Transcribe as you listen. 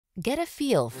Get a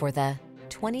feel for the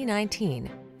 2019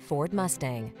 Ford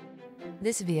Mustang.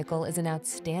 This vehicle is an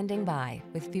outstanding buy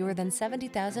with fewer than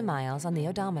 70,000 miles on the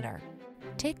odometer.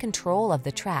 Take control of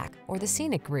the track or the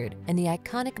scenic route in the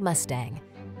iconic Mustang.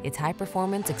 Its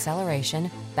high-performance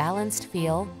acceleration, balanced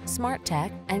feel, smart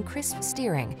tech, and crisp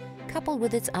steering, coupled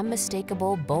with its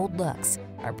unmistakable, bold looks,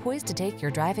 are poised to take your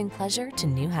driving pleasure to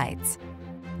new heights.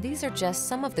 These are just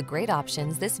some of the great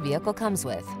options this vehicle comes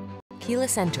with: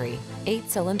 keyless entry,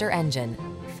 8-cylinder engine,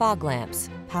 fog lamps,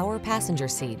 power passenger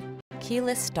seat,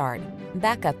 keyless start,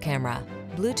 backup camera,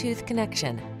 Bluetooth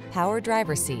connection, power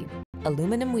driver seat,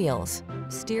 aluminum wheels,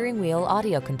 steering wheel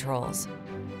audio controls.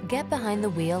 Get behind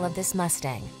the wheel of this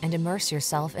Mustang and immerse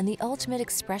yourself in the ultimate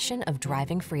expression of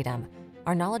driving freedom.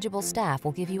 Our knowledgeable staff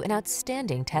will give you an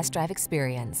outstanding test drive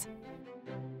experience.